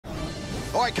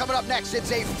All right, coming up next, it's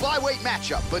a flyweight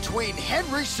matchup between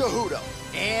Henry Cejudo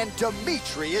and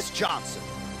Demetrios Johnson.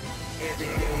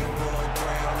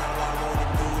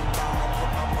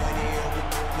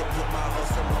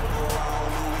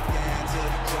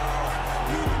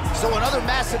 So another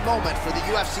massive moment for the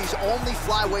UFC's only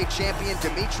flyweight champion,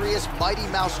 Demetrios Mighty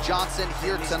Mouse Johnson,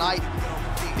 here tonight.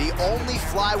 The only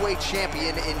flyweight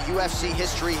champion in UFC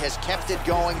history has kept it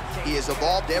going. He has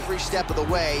evolved every step of the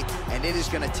way, and it is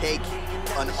going to take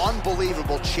an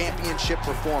unbelievable championship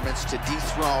performance to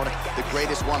dethrone the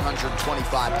greatest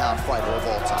 125-pound fighter of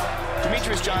all time.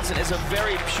 Demetrios Johnson is a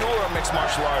very pure mixed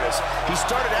martial artist. He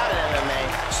started out in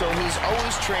MMA, so he's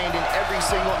always trained in every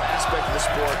single aspect of the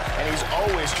sport, and he's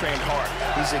always trained hard.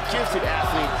 He's a gifted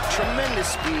athlete, tremendous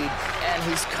speed, and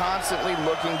he's constantly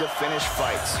looking to finish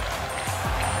fights.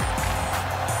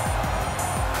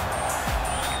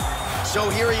 So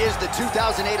here he is, the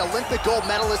 2008 Olympic gold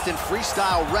medalist in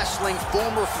freestyle wrestling,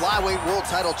 former flyweight world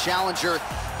title challenger,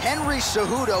 Henry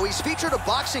Cejudo. He's featured a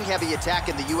boxing-heavy attack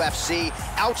in the UFC,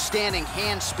 outstanding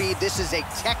hand speed. This is a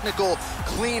technical,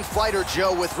 clean fighter,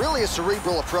 Joe, with really a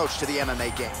cerebral approach to the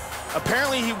MMA game.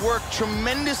 Apparently, he worked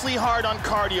tremendously hard on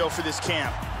cardio for this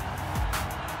camp.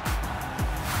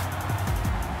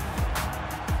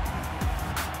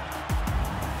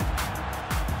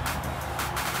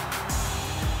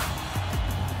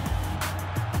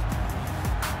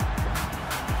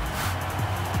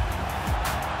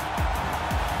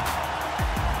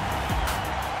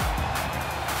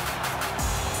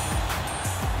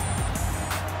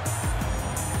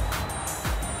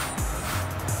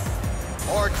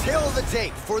 Our tale of the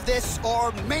tape for this,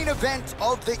 our main event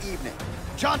of the evening.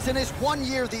 Johnson is 1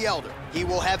 year the elder. He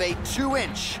will have a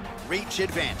 2-inch reach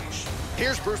advantage.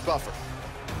 Here's Bruce Buffer.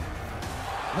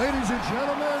 Ladies and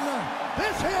gentlemen,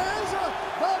 this is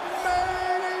the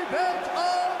main event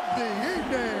of the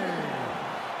evening.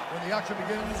 When the action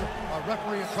begins, our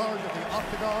referee in charge of the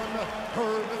octagon,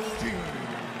 Herb Dean.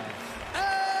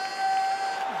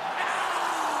 And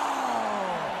now,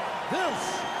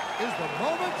 this is the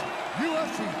moment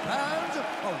UFC fans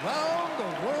around the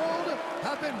world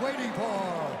have been waiting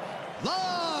for.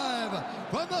 Live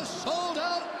from the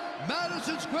sold-out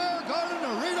Madison Square Garden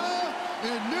Arena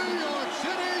in New York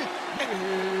City,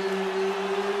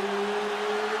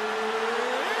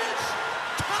 it's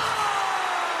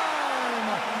time!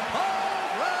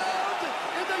 5 rounds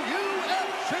in the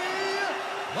UFC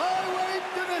flyweight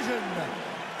division.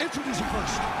 Introducing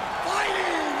first,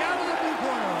 fighting out of the blue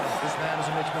corner. This man is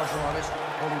a mixed martial artist,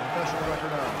 holding a professional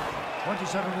record of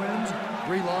 27 wins,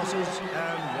 3 losses,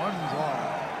 and 1 draw.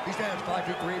 He stands 5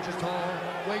 feet 3 inches tall,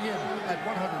 weighing in at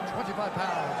 125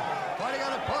 pounds. Fighting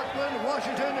out of Parkland,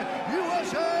 Washington,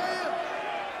 USA,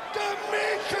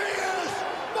 Demetrios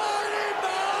Mighty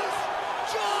Mouse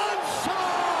Johnson!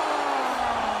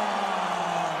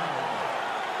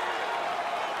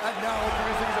 And now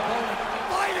introducing his opponent,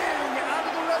 fighting out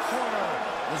of the red corner.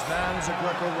 This man is a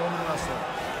Greco-Roman wrestler,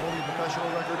 holding a professional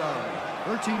record of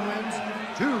 13 wins,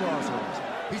 2 losses.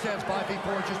 He stands 5 feet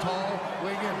 4 inches tall,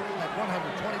 weighing in at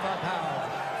 125 pounds.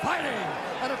 Fighting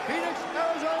out of Phoenix,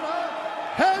 Arizona,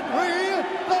 Henry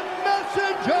the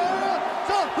Messenger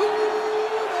Cejudo!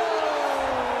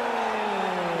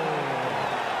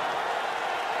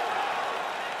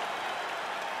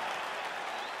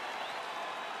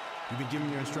 You've been given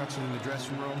your instructions in the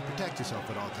dressing room. Protect yourself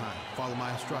at all times. Follow my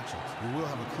instructions. We will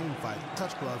have a clean fight.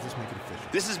 Touch gloves, let's make it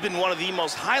official. This has been one of the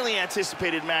most highly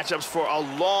anticipated matchups for a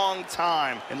long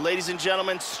time. And ladies and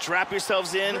gentlemen, strap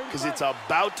yourselves in, because it's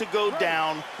about to go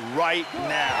down right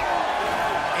now.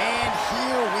 And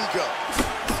here we go.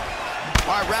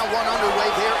 All right, round 1 underway.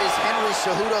 There is Henry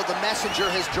Cejudo. The Messenger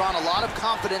has drawn a lot of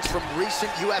confidence from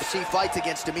recent UFC fights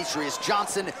against Demetrios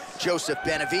Johnson. Joseph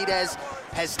Benavidez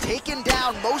has taken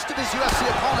down most of his UFC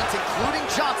opponents, including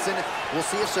Johnson. We'll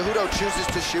see if Cejudo chooses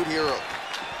to shoot here early.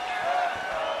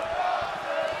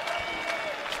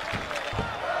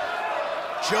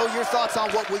 Joe, your thoughts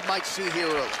on what we might see here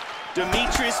early?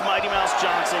 Demetrios Mighty Mouse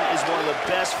Johnson is one of the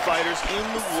best fighters in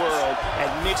the world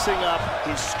at mixing up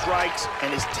his strikes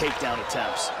and his takedown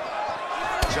attempts.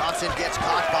 Johnson gets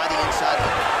caught by the inside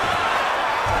hook.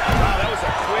 Wow, that was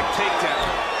a quick takedown.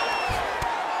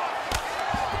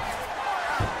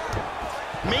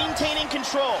 Maintaining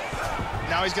control.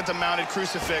 Now he's got the mounted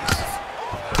crucifix.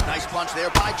 Nice punch there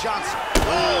by Johnson.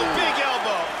 Oh, big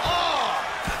elbow. Oh!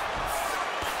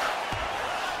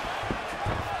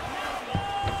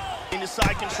 Into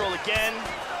side control again.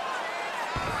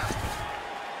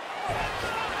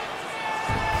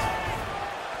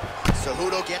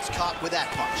 Cejudo gets caught with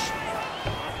that punch.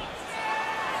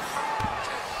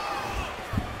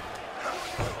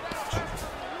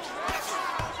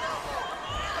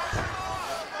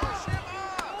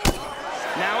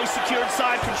 secured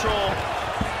side control.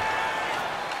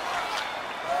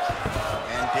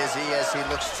 And busy as he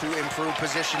looks to improve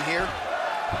position here.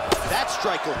 That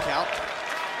strike will count.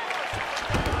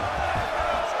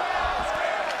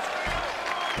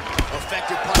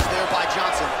 Effective punch there by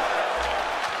Johnson.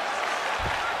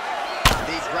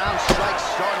 The ground strikes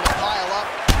starting to pile up.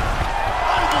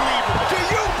 Unbelievable. Do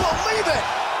you believe it?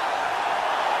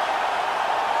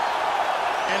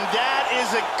 And that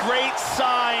is a great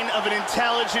sign of an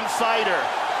intelligent fighter.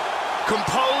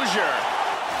 Composure.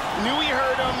 Knew he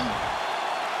hurt him,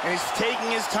 and he's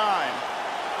taking his time.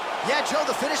 Yeah, Joe,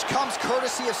 the finish comes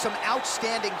courtesy of some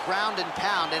outstanding ground and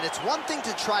pound, and it's one thing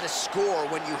to try to score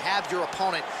when you have your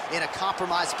opponent in a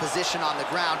compromised position on the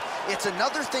ground. It's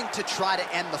another thing to try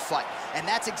to end the fight, and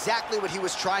that's exactly what he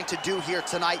was trying to do here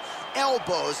tonight.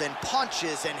 Elbows and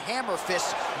punches and hammer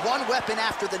fists, one weapon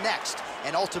after the next,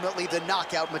 and ultimately the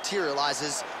knockout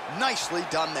materializes. Nicely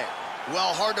done there.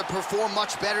 Well, hard to perform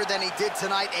much better than he did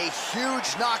tonight. A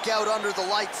huge knockout under the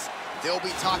lights. They'll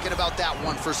be talking about that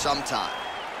one for some time.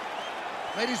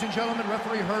 Ladies and gentlemen,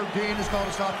 referee Herb Dean has called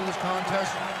a stop to this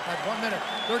contest at 1 minute,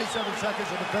 37 seconds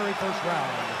of the very first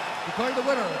round. Declaring the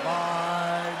winner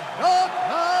by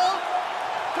knockout,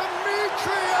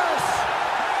 Demetrios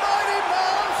Mighty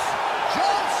Mouse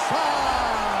Johnson.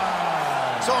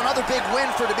 So another big win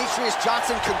for Demetrios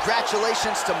Johnson.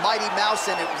 Congratulations to Mighty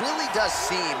Mouse, and it really does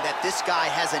seem that this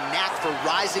guy has a knack for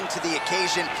rising to the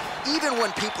occasion, even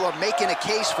when people are making a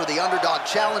case for the underdog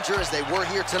challenger, as they were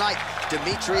here tonight.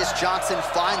 Demetrios Johnson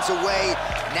finds a way.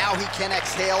 Now he can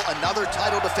exhale. Another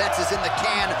title defense is in the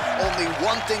can. Only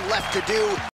one thing left to do.